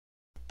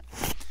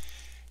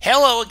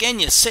Hello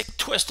again, you sick,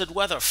 twisted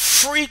weather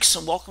freaks,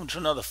 and welcome to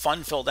another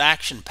fun-filled,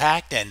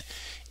 action-packed, and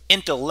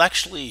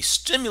intellectually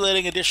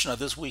stimulating edition of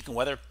This Week in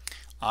Weather.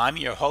 I'm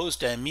your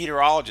host and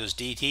meteorologist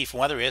DT from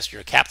WxRisk,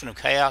 your captain of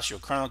chaos, your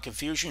colonel of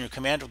confusion, your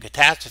commander of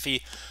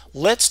catastrophe.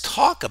 Let's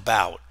talk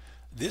about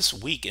this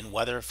week in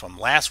weather from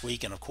last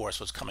week, and of course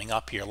what's coming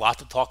up here. A lot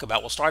to talk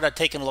about. We'll start out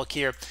taking a look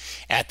here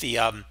at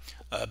the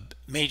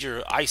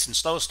major ice and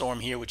snowstorm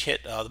here, which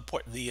hit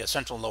the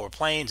central and lower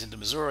plains into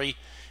Missouri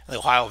and the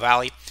Ohio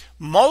Valley.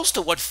 Most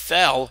of what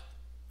fell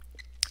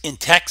in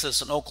Texas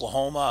and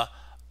Oklahoma,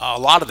 a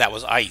lot of that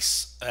was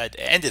ice. It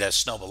ended as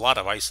snow, but a lot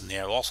of ice in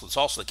there. Also, it's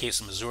also the case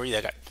in Missouri.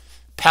 They got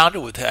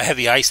pounded with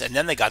heavy ice, and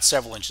then they got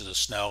several inches of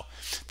snow.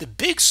 The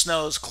big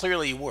snows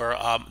clearly were,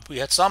 we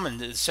had some in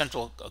the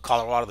central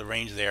Colorado, the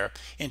range there,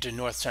 into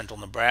north central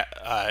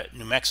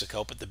New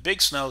Mexico, but the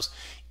big snows,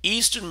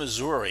 eastern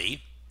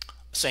Missouri,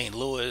 St.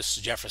 Louis,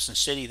 Jefferson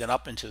City, then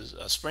up into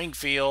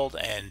Springfield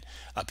and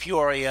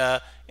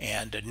Peoria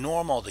and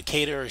Normal,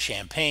 Decatur,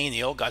 Champaign.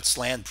 They all got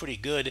slammed pretty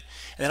good.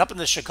 And then up in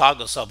the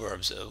Chicago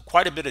suburbs,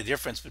 quite a bit of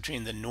difference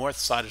between the north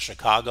side of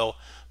Chicago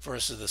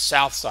versus the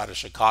south side of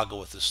Chicago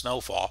with the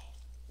snowfall.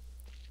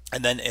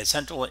 And then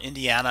central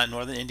Indiana,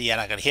 northern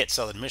Indiana got hit,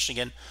 southern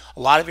Michigan. A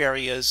lot of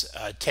areas,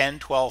 10,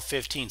 12,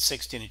 15,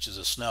 16 inches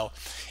of snow.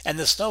 And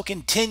the snow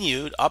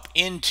continued up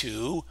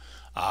into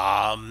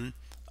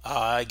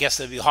I guess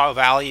the Ohio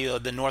Valley,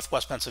 the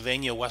northwest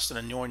Pennsylvania, western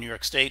and northern New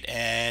York State,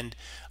 and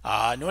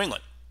New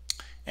England.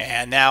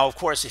 And now, of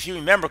course, if you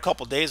remember a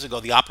couple of days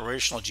ago, the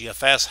operational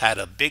GFS had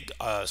a big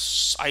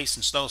ice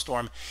and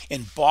snowstorm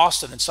in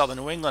Boston and southern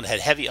New England,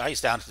 had heavy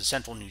ice down to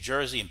central New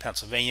Jersey and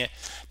Pennsylvania.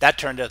 That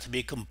turned out to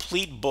be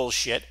complete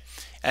bullshit.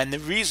 And the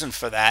reason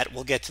for that,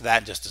 we'll get to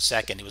that in just a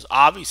second. It was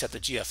obvious that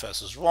the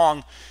GFS was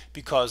wrong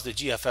because the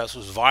GFS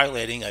was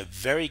violating a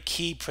very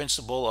key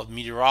principle of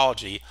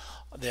meteorology,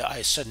 the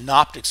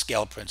synoptic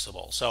scale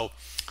principle. So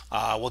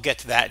we'll get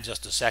to that in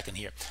just a second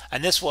here.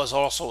 And this was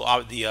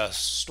also the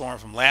storm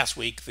from last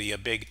week, the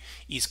big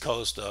East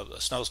Coast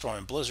snowstorm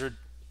and blizzard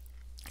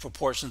for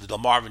portions of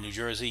Delmarva, New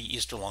Jersey,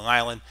 eastern Long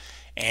Island,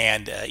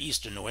 and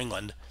eastern New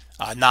England.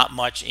 Not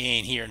much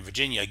in here in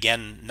Virginia.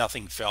 Again,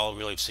 nothing fell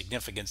really of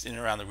significance in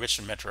and around the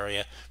Richmond metro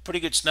area. Pretty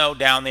good snow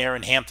down there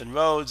in Hampton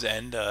Roads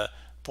and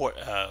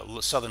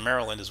southern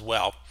Maryland as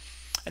well.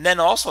 And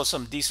then also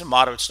some decent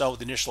moderate snow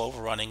with initial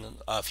overrunning,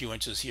 a few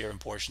inches here in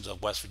portions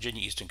of West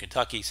Virginia, eastern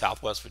Kentucky,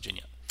 southwest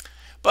Virginia.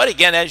 But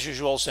again, as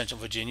usual, central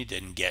Virginia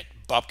didn't get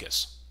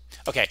bupkis.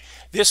 Okay,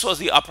 this was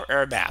the upper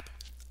air map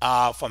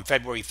from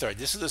February 3rd.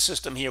 This is the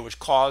system here which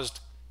caused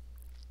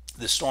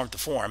the storm to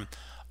form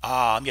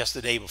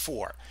yesterday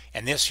before.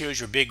 And this here is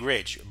your big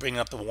ridge bringing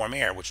up the warm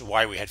air, which is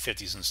why we had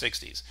 50s and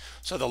 60s.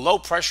 So the low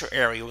pressure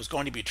area was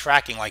going to be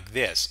tracking like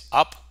this,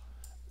 up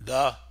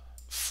the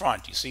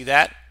front. You see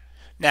that?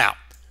 Now,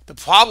 the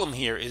problem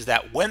here is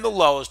that when the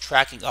low is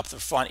tracking up the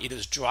front, it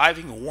is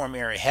driving warm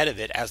air ahead of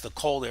it as the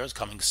cold air is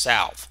coming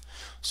south.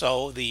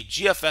 So the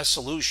GFS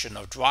solution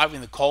of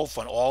driving the cold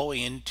front all the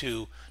way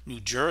into New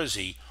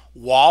Jersey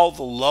while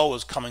the low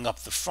is coming up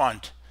the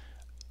front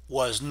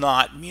was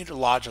not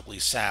meteorologically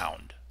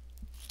sound.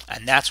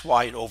 And that's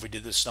why it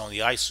overdid the snow and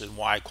the ice, and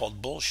why I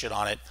called bullshit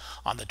on it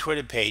on the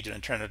Twitter page, and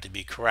it turned out to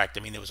be correct.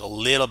 I mean, there was a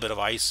little bit of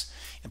ice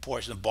in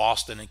portions of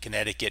Boston and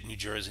Connecticut, New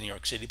Jersey, New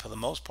York City. For the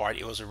most part,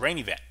 it was a rain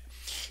event.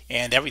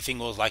 And everything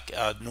was like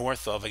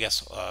north of, I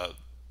guess,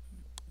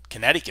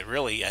 Connecticut,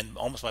 really, and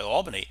almost by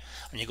Albany.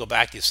 When you go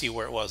back, you see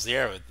where it was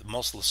there.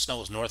 Most of the snow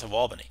was north of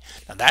Albany.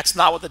 Now, that's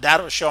not what the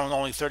data was showing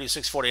only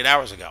 36, 48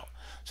 hours ago.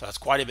 So that's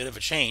quite a bit of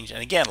a change.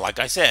 And again, like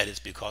I said, it's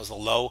because the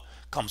low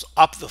comes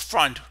up the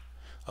front.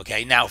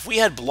 Okay, now if we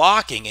had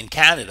blocking in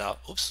Canada,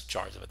 oops,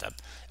 charge about that.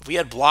 If we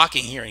had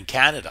blocking here in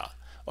Canada,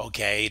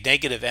 okay,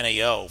 negative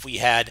NAO, if we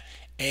had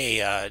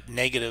a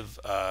negative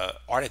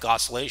Arctic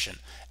oscillation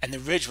and the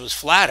ridge was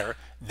flatter,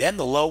 then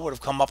the low would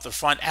have come up the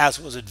front as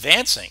it was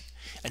advancing.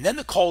 And then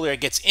the cold air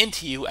gets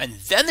into you, and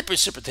then the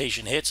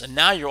precipitation hits, and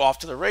now you're off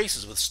to the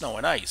races with snow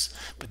and ice.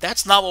 But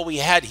that's not what we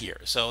had here,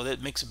 so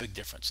that makes a big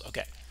difference.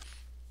 Okay.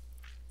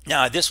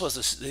 Now, this was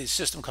the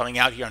system coming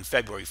out here on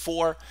February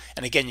 4,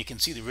 and again, you can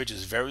see the ridge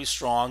is very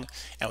strong,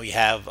 and we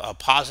have a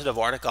positive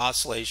Arctic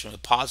oscillation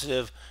with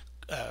positive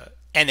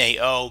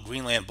NAO,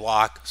 Greenland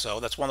block, so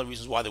that's one of the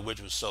reasons why the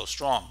ridge was so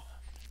strong.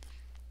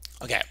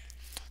 Okay,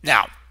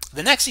 now,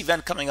 the next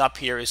event coming up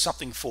here is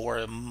something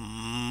for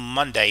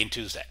Monday and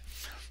Tuesday.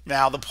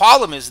 Now, the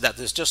problem is that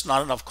there's just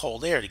not enough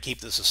cold air to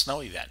keep this a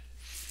snow event.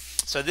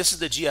 So this is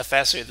the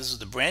GFS here. This is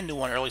the brand new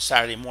one early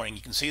Saturday morning.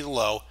 You can see the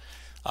low.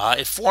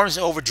 It forms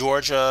over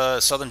Georgia,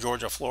 southern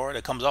Georgia, Florida.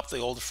 It comes up the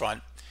old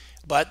front,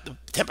 but the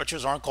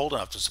temperatures aren't cold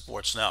enough to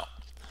support snow.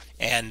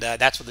 And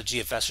that's what the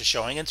GFS is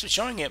showing. And it's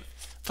showing it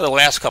for the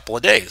last couple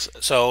of days.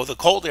 So the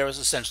cold air is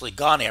essentially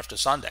gone after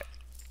Sunday.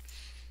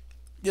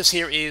 This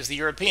here is the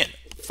European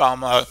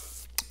from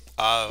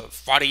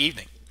Friday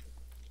evening,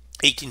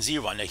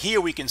 1801. Now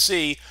here we can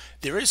see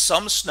there is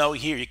some snow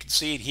here. You can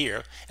see it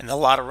here, and a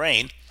lot of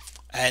rain,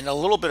 and a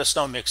little bit of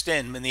snow mixed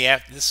in the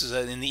this is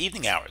in the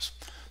evening hours.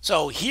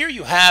 So here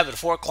you have at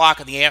 4 o'clock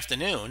in the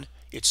afternoon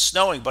it's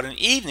snowing, but in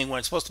the evening when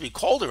it's supposed to be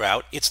colder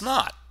out, it's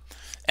not.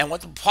 And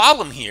what the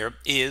problem here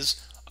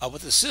is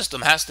with the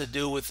system has to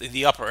do with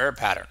the upper air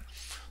pattern.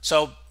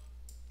 So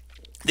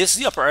this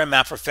is the upper air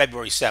map for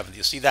February 7th.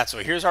 You see that? So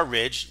here's our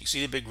ridge. You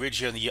see the big ridge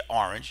here in the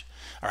orange.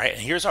 All right,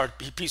 and here's our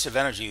piece of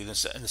energy in the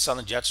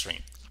southern jet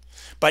stream.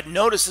 But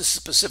notice this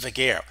is Pacific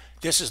air.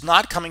 This is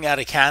not coming out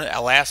of Canada,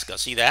 Alaska.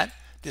 See that?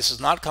 This is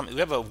not coming. We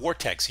have a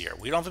vortex here.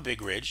 We don't have a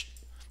big ridge.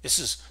 This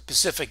is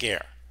Pacific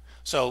air.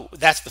 So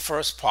that's the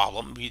first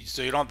problem.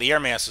 So you don't. The air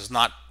mass is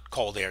not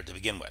cold air to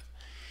begin with.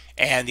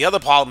 And the other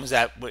problem is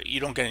that you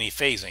don't get any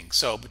phasing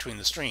so between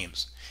the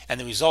streams. And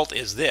the result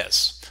is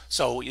this.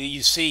 So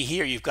you see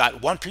here you've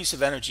got one piece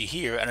of energy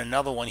here and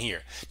another one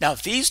here. Now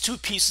if these two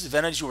pieces of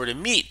energy were to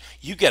meet,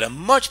 you get a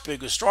much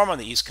bigger storm on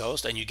the East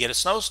Coast and you get a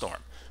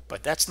snowstorm.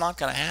 But that's not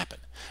going to happen.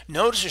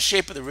 Notice the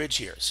shape of the ridge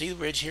here. See the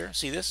ridge here?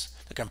 See this?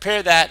 Now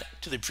compare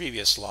that to the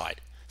previous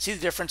slide. See the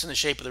difference in the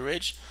shape of the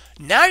ridge?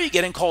 Now you're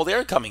getting cold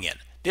air coming in.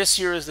 This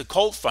here is the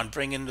cold front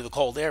bringing the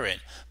cold air in,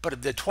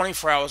 but they're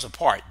 24 hours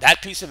apart.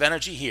 That piece of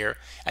energy here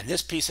and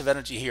this piece of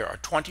energy here are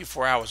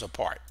 24 hours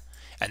apart,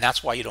 and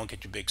that's why you don't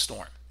get your big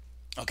storm.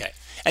 Okay,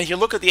 and if you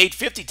look at the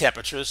 850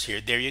 temperatures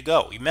here, there you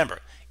go. Remember,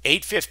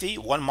 850,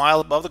 1 mile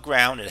above the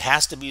ground, it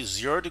has to be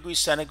 0 degrees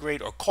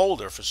centigrade or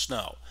colder for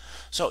snow.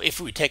 So if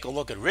we take a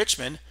look at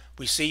Richmond,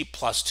 we see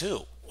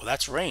 +2. Well,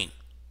 that's rain.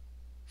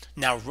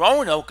 Now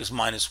Roanoke is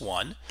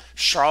 -1,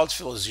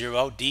 Charlottesville is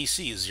 0,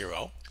 DC is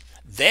 0.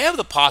 They have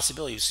the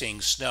possibility of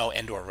seeing snow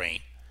and or rain.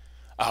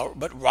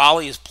 But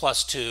Raleigh is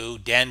 +2,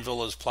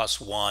 Danville is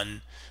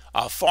 +1,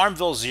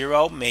 Farmville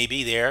 0,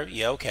 maybe there,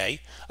 yeah,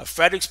 okay.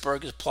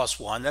 Fredericksburg is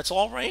 +1, that's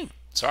all rain.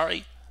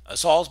 Sorry.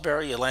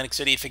 Salisbury, Atlantic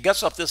City, if it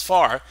gets up this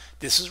far,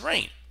 this is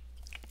rain.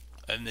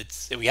 And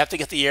we have to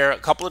get the air a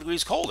couple of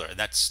degrees colder, and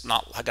that's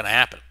not going to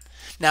happen.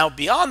 Now,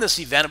 beyond this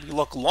event, if we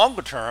look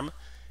longer term,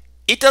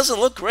 it doesn't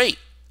look great.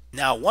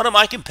 Now, one of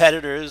my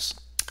competitors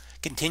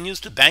continues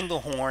to bang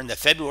the horn that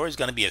February is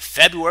going to be a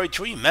February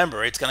to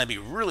remember. It's going to be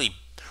really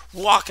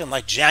rocking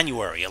like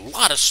January. A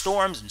lot of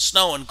storms and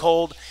snow and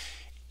cold.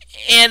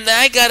 And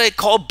I got to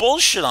call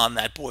bullshit on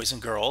that, boys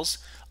and girls.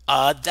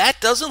 That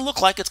doesn't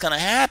look like it's going to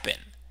happen.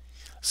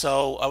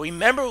 So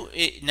remember,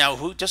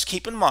 now just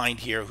keep in mind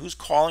here, who's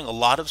calling a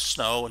lot of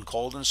snow and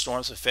cold and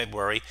storms for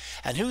February,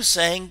 and who's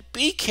saying,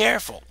 be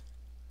careful.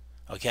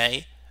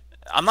 Okay?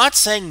 I'm not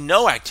saying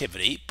no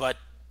activity, but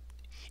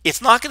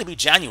it's not going to be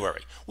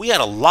January. We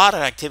had a lot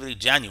of activity in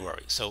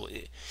January. So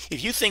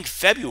if you think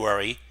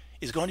February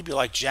is going to be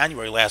like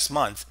January last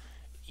month,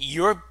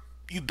 you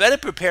better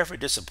prepare for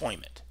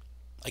disappointment.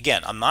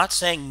 Again, I'm not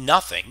saying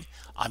nothing.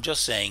 I'm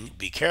just saying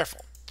be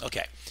careful.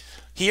 Okay.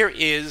 Here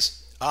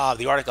is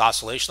the Arctic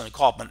Oscillation. Let me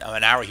call up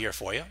an arrow here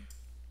for you.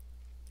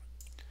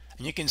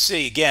 And you can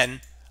see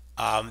again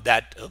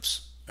that,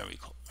 oops, there we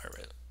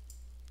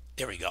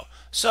go.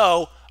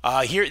 So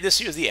this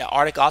here is the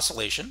Arctic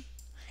Oscillation.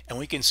 And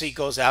we can see it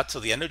goes out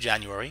to the end of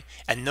January.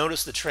 And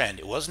notice the trend.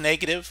 It was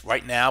negative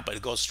right now, but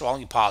it goes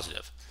strongly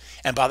positive.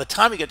 And by the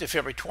time we get to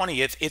February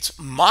 20th, it's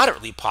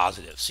moderately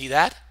positive. See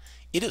that?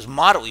 It is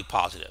moderately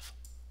positive.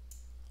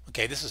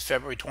 Okay, this is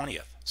February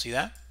 20th. See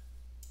that?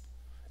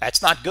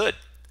 That's not good.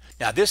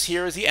 Now this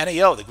here is the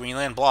NAO, the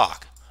Greenland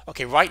block.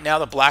 Okay, right now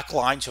the black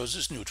line shows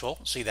it's neutral.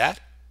 See that?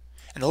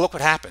 And look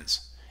what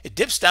happens. It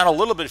dips down a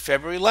little bit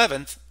February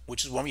 11th,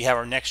 which is when we have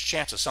our next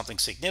chance of something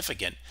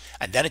significant.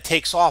 And then it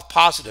takes off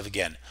positive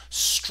again.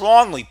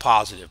 Strongly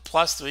positive,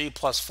 +3,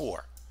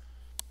 +4.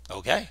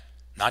 Okay,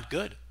 not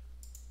good.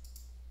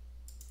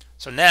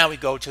 So now we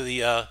go to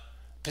the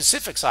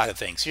Pacific side of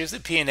things. Here's the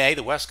PNA,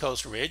 the West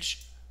Coast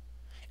Ridge.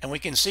 And we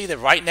can see that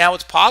right now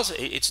it's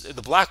positive. It's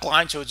the black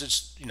line shows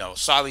it's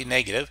solidly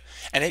negative,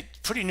 and it's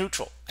pretty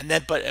neutral. And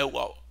then, but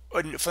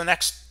for the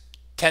next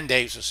 10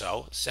 days or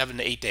so, 7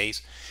 to 8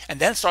 days,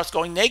 and then it starts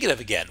going negative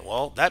again.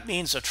 Well, that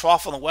means a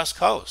trough on the West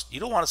Coast. You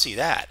don't want to see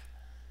that.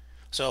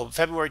 So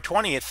February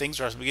 20th,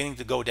 things are beginning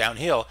to go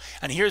downhill.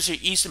 And here's your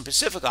Eastern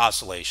Pacific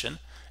Oscillation.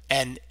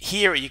 And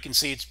here you can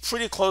see it's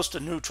pretty close to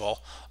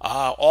neutral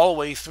all the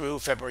way through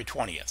February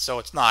 20th. So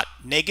it's not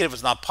negative,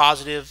 it's not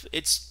positive.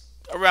 It's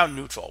around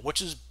neutral,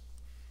 which is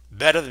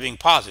better than being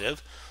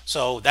positive.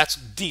 So that's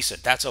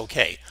decent. That's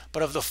okay.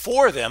 But of the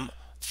four of them,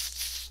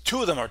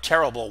 two of them are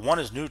terrible. One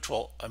is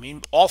neutral. I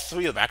mean, all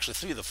three of them, actually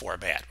 3 of the 4 are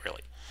bad,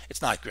 really.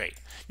 It's not great.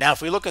 Now,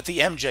 if we look at the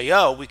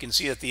MJO, we can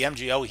see that the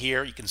MJO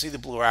here, you can see the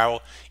blue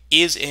arrow,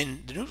 is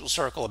in the neutral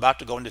circle about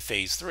to go into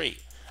phase 3.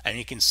 And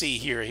you can see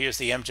here, here's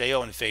the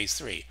MJO in phase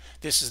 3.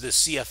 This is the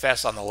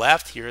CFS on the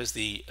left. Here is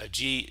the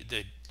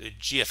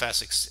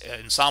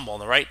Gfs Ensemble on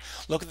the right.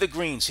 Look at the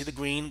green. See the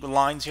green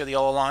lines here, the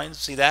yellow lines?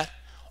 See that?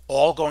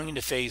 All going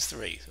into phase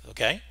 3,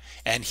 okay?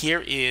 And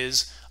here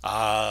is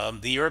the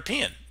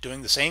European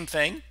doing the same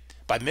thing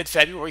by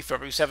mid-February,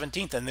 February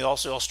 17th, and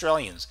also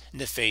Australians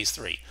into phase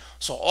 3.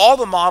 So all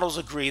the models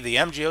agree the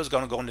MJO is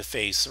going to go into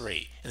phase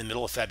 3 in the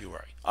middle of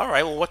February. All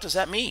right, well, what does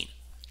that mean?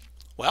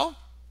 Well,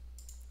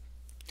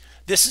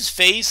 this is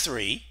phase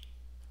 3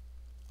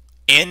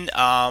 in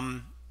La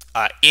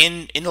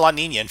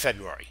Nina in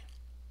February.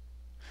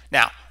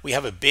 Now, we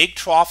have a big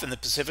trough in the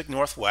Pacific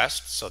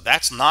Northwest, so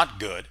that's not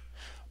good.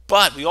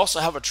 But we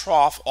also have a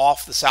trough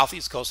off the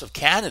southeast coast of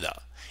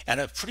Canada and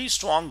a pretty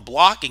strong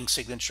blocking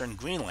signature in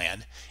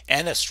Greenland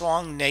and a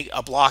strong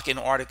block in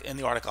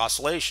the Arctic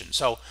Oscillation.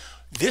 So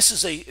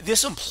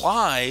this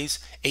implies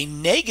a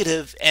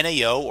negative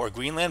NAO or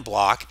Greenland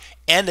block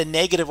and a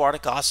negative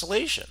Arctic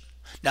Oscillation.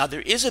 Now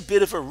there is a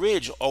bit of a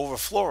ridge over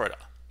Florida.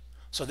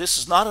 So this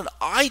is not an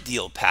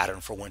ideal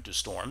pattern for winter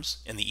storms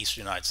in the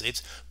eastern United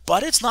States,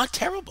 but it's not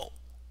terrible.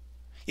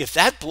 If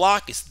that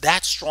block is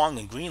that strong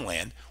in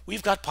Greenland,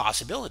 we've got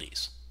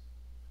possibilities.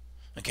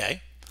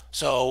 Okay,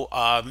 so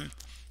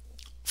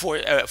for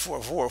a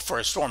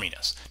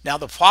storminess. Now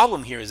the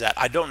problem here is that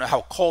I don't know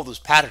how cold this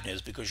pattern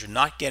is because you're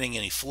not getting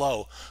any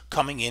flow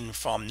coming in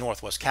from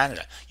northwest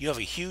Canada. You have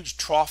a huge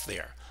trough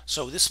there,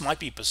 so this might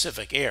be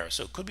Pacific air,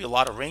 so it could be a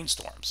lot of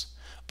rainstorms.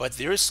 But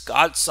there's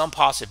got some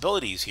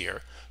possibilities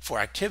here for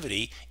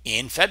activity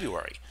in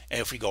February. And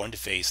if we go into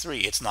phase 3,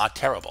 it's not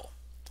terrible.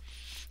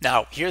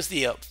 Now here's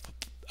the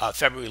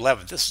February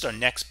 11th. This is our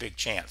next big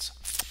chance.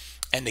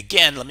 And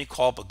again, let me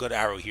call up a good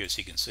arrow here so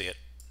you can see it.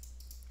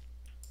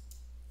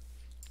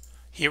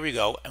 Here we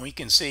go, and we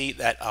can see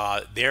that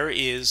there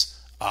is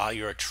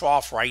your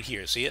trough right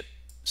here. See it?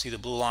 See the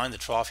blue line, the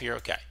trough here?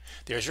 Okay.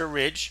 There's your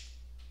ridge.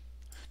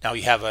 Now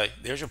you have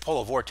there's your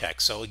polar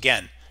vortex. So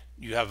again,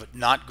 you have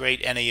not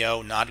great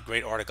NAO, not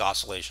great Arctic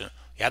Oscillation.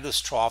 You have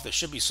this trough. There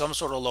should be some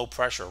sort of low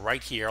pressure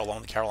right here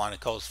along the Carolina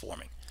coast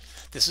forming.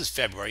 This is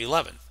February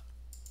 11th.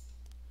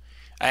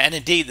 And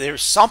indeed,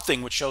 there's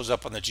something which shows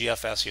up on the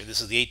GFS here. This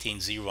is the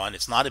 18Z run.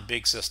 It's not a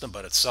big system,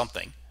 but it's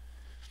something.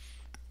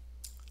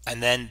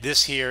 And then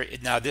this here,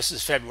 now this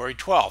is February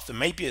 12th. There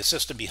may be a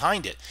system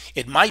behind it.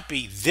 It might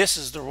be this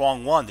is the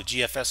wrong one. The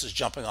GFS is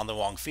jumping on the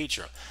wrong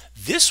feature.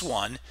 This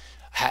one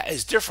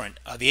is different.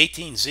 The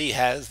 18Z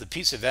has the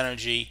piece of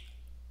energy.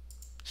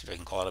 See if I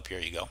can call it up here.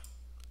 You go.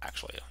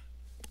 Actually,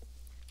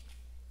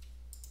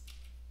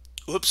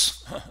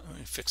 oops. Let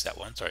me fix that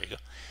one. Sorry. You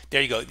go.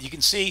 There you go. You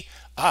can see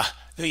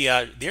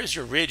there's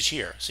your ridge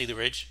here. See the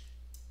ridge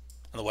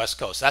on the west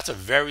coast? That's a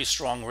very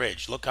strong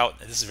ridge. Look how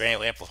this is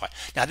very amplified.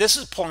 Now this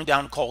is pulling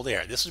down cold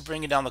air. This is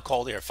bringing down the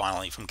cold air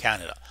finally from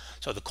Canada.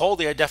 So the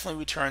cold air definitely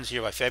returns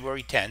here by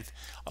February 10th,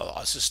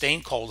 a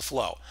sustained cold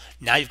flow.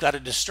 Now you've got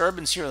a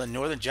disturbance here in the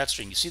northern jet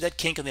stream. You see that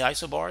kink in the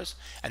isobars?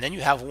 And then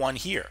you have one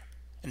here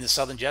in the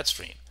southern jet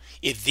stream.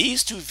 If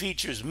these two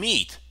features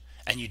meet,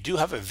 and you do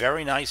have a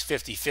very nice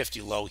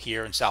 50-50 low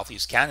here in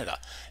southeast Canada,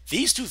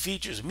 these two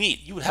features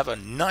meet, you would have a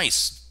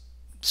nice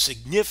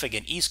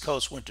significant East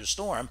Coast winter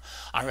storm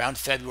around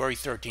February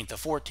 13th to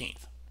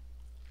 14th.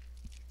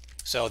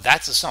 So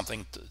that's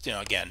something to,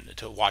 again,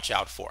 to watch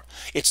out for.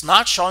 It's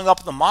not showing up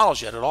in the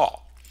models yet at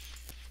all.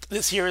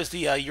 This here is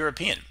the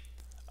European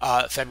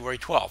February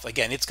 12th.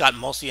 Again, it's got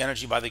most of the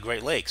energy by the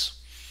Great Lakes.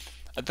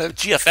 The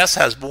GFS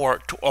has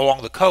more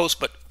along the coast,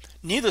 but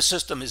neither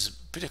system is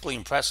particularly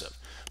impressive.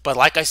 But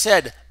like I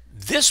said,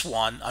 this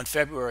one on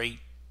February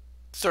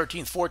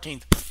 13th,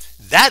 14th,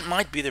 that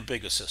might be the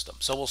biggest system.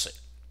 So we'll see.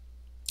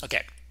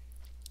 Okay,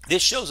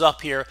 this shows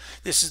up here.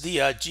 This is the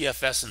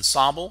GFS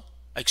Ensemble.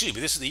 Excuse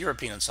me, this is the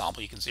European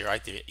Ensemble. You can see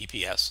right there,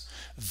 EPS.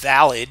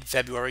 Valid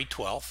February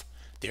 12th.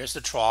 There's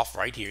the trough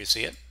right here. You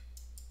see it?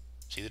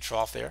 See the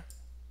trough there?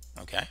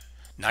 Okay.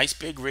 Nice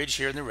big ridge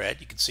here in the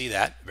red. You can see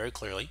that very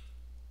clearly.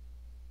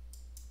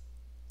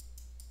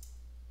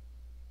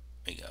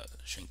 Let me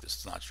shrink this.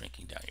 It's not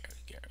shrinking down here.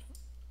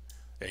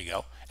 There you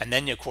go. And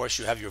then, of course,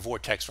 you have your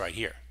vortex right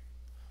here.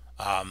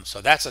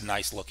 So that's a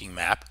nice looking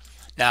map.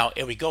 Now,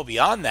 if we go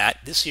beyond that,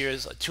 this here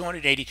is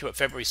 282 at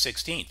February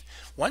 16th.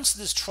 Once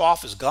this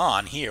trough is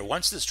gone here,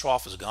 once this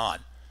trough is gone,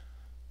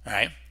 all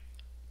right,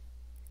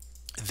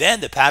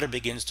 then the pattern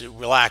begins to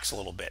relax a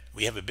little bit.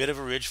 We have a bit of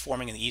a ridge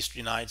forming in the eastern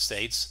United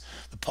States.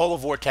 The polar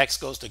vortex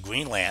goes to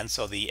Greenland,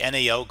 so the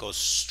NAO goes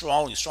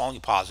strongly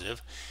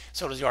positive.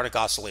 So does the Arctic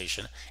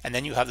Oscillation. And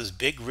then you have this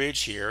big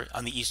ridge here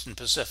on the eastern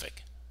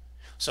Pacific.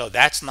 So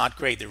that's not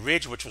great. The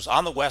ridge, which was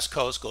on the west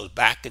coast, goes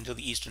back into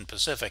the eastern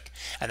Pacific,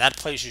 and that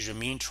places your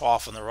mean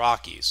trough in the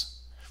Rockies,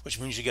 which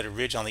means you get a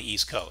ridge on the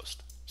east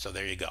coast. So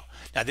there you go.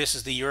 Now this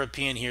is the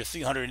European here,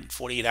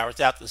 348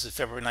 hours out. This is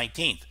February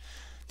 19th.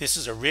 This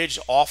is a ridge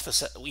off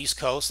the east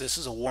coast. This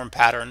is a warm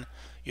pattern.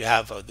 You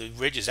have the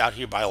ridge is out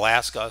here by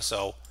Alaska,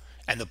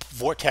 and the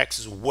vortex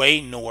is way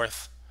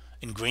north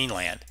in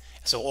Greenland.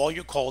 So all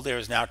your cold air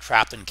is now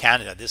trapped in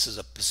Canada. This is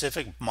a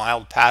Pacific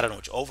mild pattern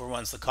which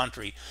overruns the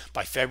country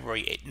by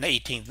February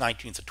 18th,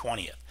 19th, or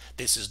 20th.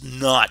 This is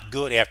not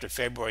good after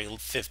February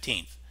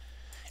 15th.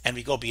 And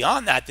we go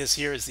beyond that. This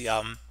here is the,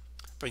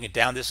 bring it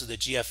down, this is the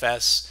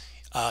GFS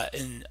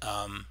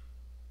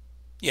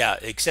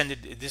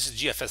extended, this is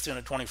GFS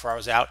 324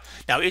 hours out.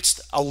 Now it's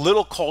a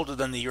little colder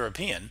than the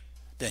European,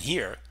 than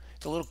here.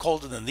 It's a little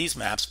colder than these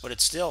maps, but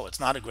it's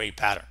not a great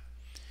pattern.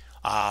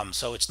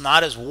 So it's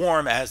not as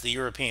warm as the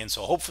European,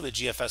 so hopefully the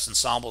GFS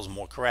Ensemble is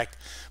more correct.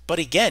 But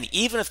again,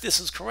 even if this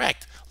is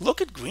correct,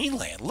 look at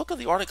Greenland, look at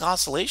the Arctic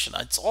Oscillation.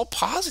 It's all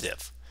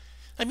positive.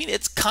 I mean,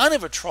 it's kind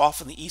of a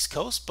trough on the East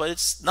Coast, but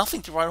it's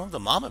nothing to write home to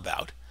mom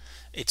about.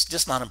 It's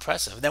just not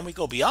impressive. And then we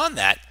go beyond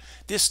that.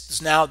 This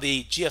is now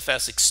the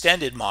Gfs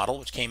Extended Model,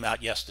 which came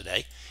out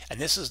yesterday, and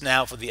this is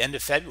now for the end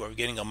of February,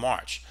 beginning of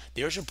March.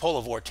 There's your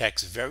polar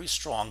vortex, very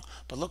strong,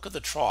 but look at the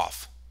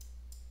trough.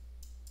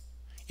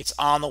 It's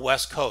on the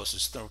west coast.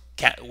 It's the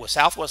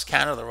southwest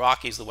Canada, the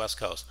Rockies, the west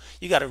coast.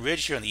 You got a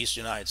ridge here in the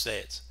eastern United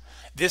States.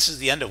 This is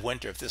the end of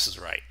winter if this is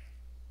right.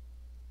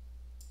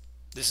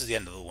 This is the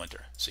end of the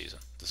winter season.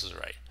 This is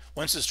right.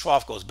 Once this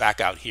trough goes back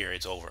out here,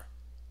 it's over.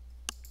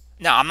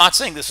 Now, I'm not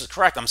saying this is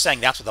correct. I'm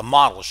saying that's what the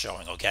model is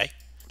showing, okay?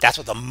 That's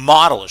what the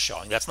model is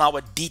showing. That's not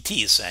what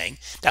DT is saying.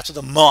 That's what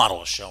the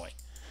model is showing.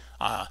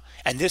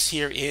 And this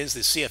here is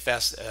the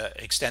CFS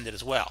extended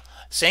as well.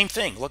 Same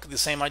thing. Look at the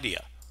same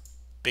idea.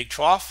 Big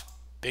trough,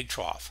 big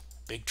trough,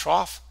 big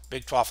trough,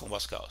 big trough on the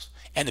west coast.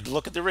 And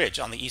look at the ridge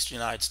on the eastern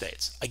United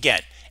States.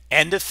 Again,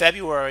 end of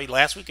February,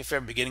 last week of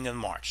February, beginning of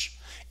March.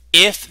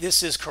 If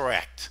this is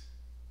correct,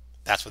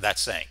 that's what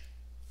that's saying.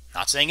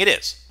 Not saying it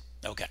is.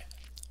 Okay.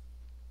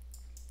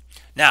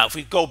 Now, if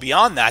we go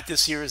beyond that,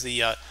 this here is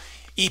the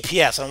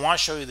EPS. I want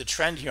to show you the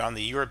trend here on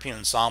the European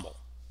Ensemble.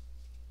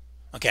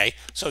 Okay,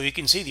 so you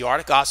can see the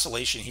Arctic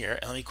Oscillation here.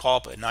 And let me call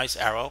up a nice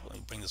arrow. Let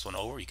me bring this one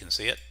over. You can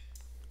see it.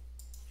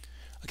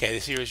 Okay,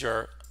 this here is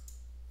your,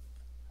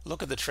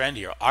 look at the trend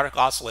here. Arctic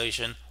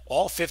Oscillation,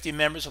 all 50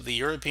 members of the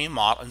European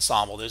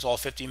Ensemble. There's all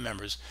 50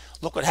 members.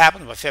 Look what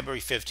happened by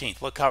February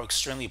 15th. Look how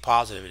extremely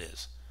positive it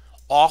is.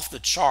 Off the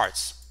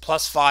charts.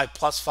 +5,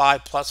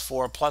 +5,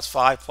 +4,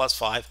 +5,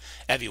 +5,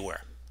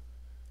 everywhere.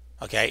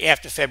 Okay,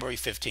 after February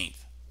 15th.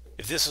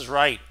 If this is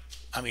right,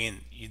 I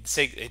mean, you'd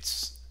say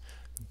it's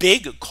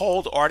big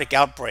cold Arctic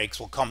outbreaks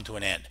will come to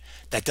an end.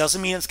 That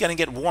doesn't mean it's going to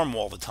get warm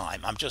all the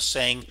time. I'm just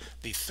saying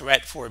the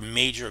threat for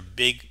major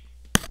big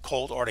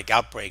cold Arctic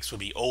outbreaks will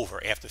be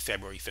over after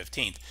February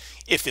 15th,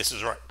 if this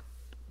is right.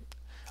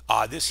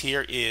 This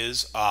here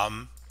is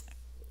the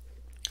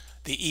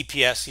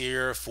EPS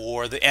here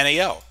for the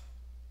NAO.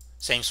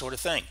 Same sort of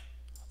thing.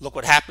 Look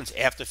what happens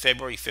after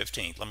February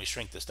 15th. Let me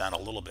shrink this down a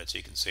little bit so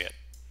you can see it.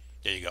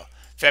 There you go.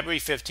 February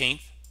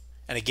 15th.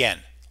 And again,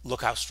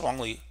 look how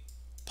strongly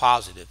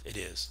positive it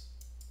is.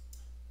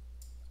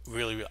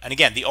 Really. And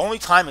again, the only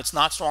time it's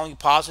not strongly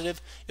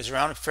positive is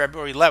around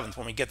February 11th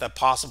when we get that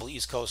possible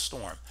East Coast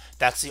storm.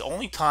 That's the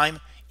only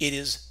time it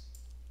is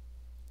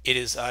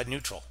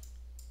neutral.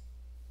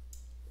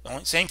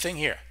 Same thing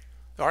here.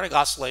 The Arctic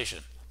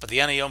Oscillation, but the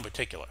NAO in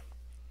particular.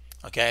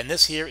 Okay, and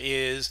this here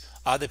is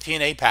the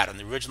P&A pattern,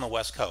 the original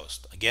West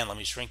Coast. Again, let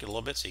me shrink it a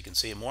little bit so you can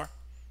see it more.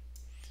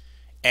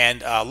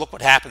 And look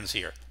what happens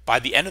here. By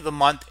the end of the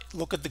month,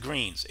 look at the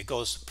greens. It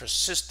goes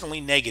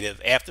persistently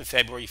negative after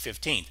February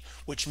 15th,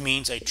 which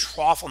means a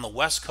trough on the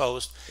West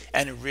Coast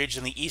and a ridge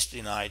in the eastern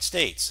United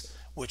States,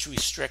 which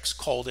restricts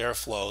cold air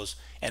flows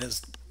and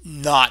is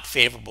not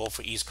favorable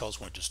for East Coast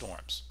winter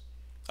storms.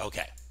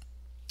 Okay.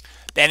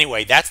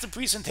 Anyway, that's the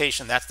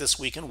presentation. That's this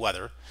week in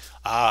weather.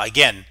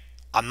 Again,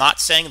 I'm not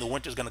saying the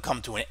winter is going to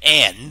come to an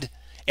end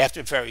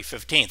after February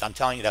 15th. I'm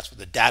telling you that's what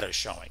the data is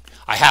showing.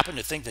 I happen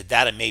to think the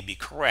data may be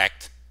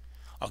correct.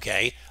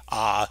 Okay,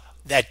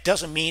 that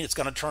doesn't mean it's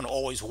going to turn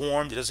always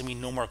warm. It doesn't mean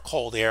no more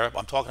cold air.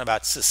 I'm talking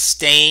about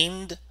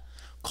sustained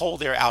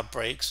cold air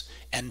outbreaks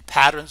and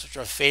patterns which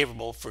are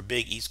favorable for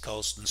big East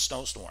Coast and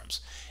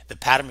snowstorms. The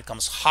pattern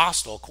becomes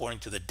hostile according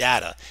to the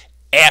data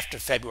after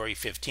February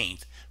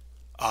 15th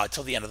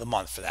till the end of the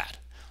month for that.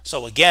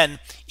 So again,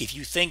 if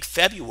you think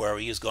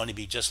February is going to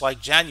be just like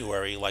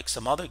January, like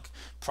some other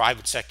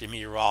private sector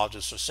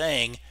meteorologists are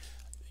saying,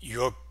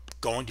 you're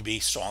going to be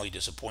strongly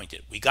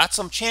disappointed. We got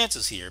some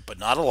chances here, but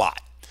not a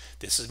lot.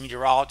 This is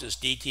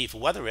Meteorologist DT for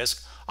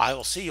WxRisk. I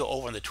will see you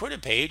over on the Twitter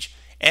page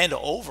and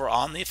over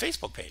on the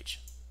Facebook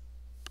page.